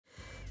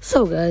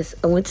So, guys,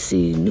 I went to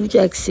see New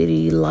Jack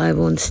City live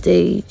on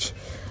stage.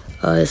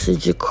 It's a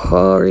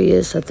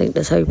Jacarius, I think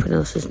that's how you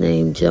pronounce his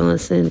name,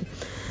 Johnson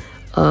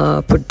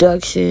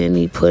production.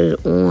 He put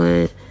it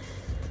on.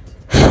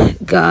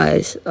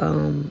 Guys,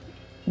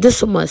 this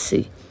is a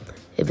must-see.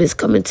 If it's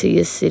coming to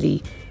your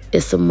city,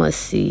 it's a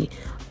must-see.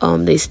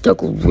 They stuck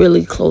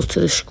really close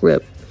to the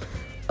script,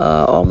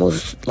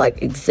 almost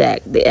like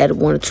exact. They added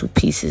one or two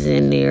pieces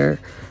in there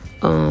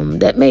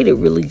that made it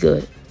really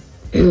good.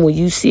 When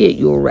you see it,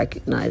 you'll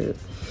recognize it.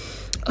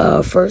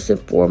 First and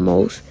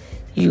foremost,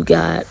 you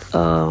got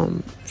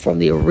from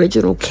the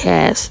original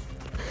cast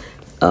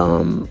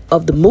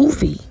of the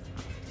movie,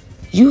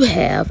 you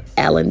have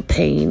Alan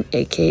Payne,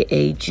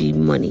 a.k.a. G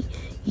Money.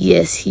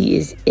 Yes, he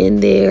is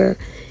in there,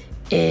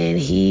 and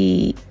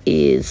he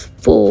is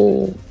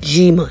full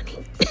G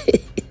Money.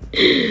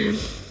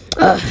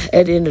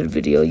 At the end of the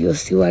video, you'll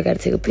see why I got to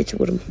take a picture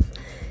with him.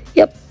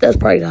 Yep, that's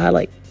probably the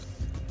highlight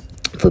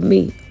for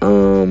me.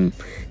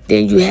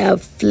 Then you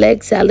have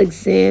Flex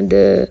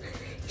Alexander.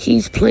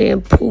 He's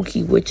playing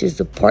Pookie, which is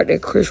the part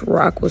that Chris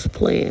Rock was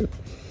playing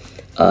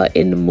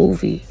in the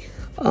movie.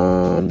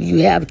 You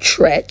have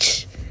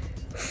Tretch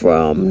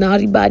from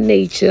Naughty by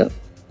Nature.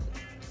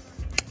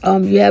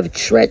 You have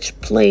Tretch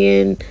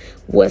playing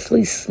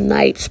Wesley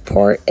Snipes'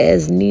 part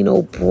as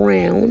Nino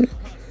Brown.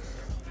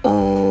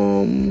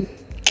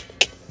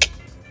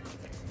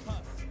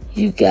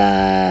 You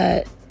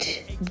got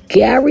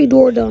Gary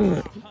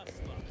Dourdan.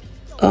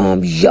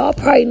 Y'all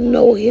probably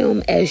know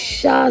him as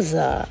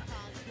Shaza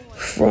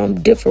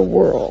from Different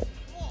World.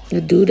 The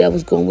dude that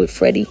was going with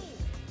Freddie.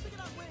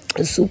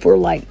 A super,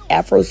 like,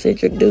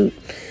 Afrocentric dude.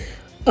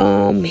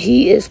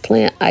 He is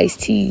playing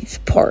Ice-T's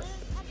part.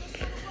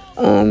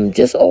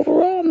 Just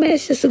overall, man,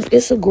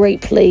 it's a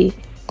great play.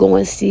 Go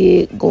and see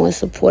it. Go and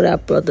support our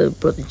brother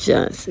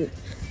Johnson.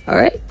 All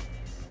right?